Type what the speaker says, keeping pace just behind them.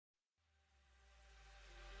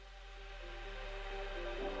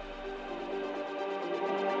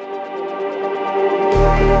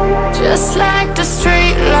Just like the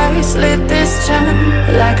street lights lit this town,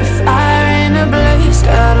 like a fire in a blaze,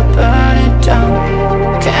 gotta burn it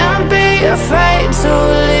down. Can't be afraid to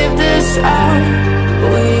leave this out.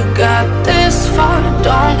 We got this far,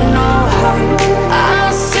 don't know how.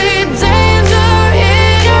 I see danger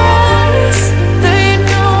in your eyes. They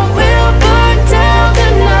know we'll burn down the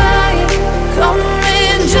night.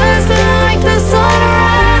 Coming just like the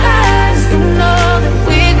sunrise. You know that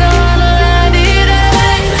we gonna light it up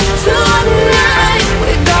tonight.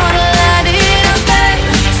 We gonna light it up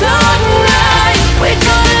tonight. We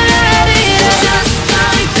gonna light it up just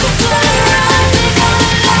like the sunrise. We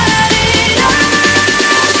gonna light it up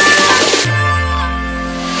now.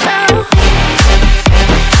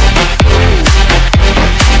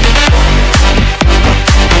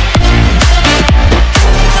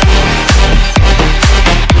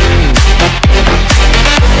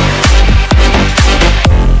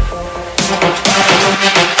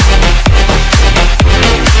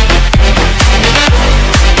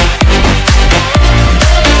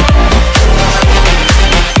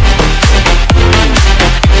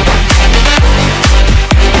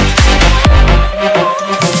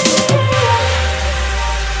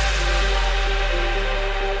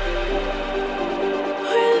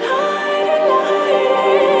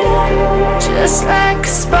 Just like a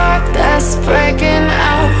spark that's breaking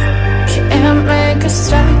out. Can't make a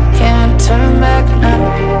stop, can't turn back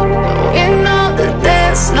now.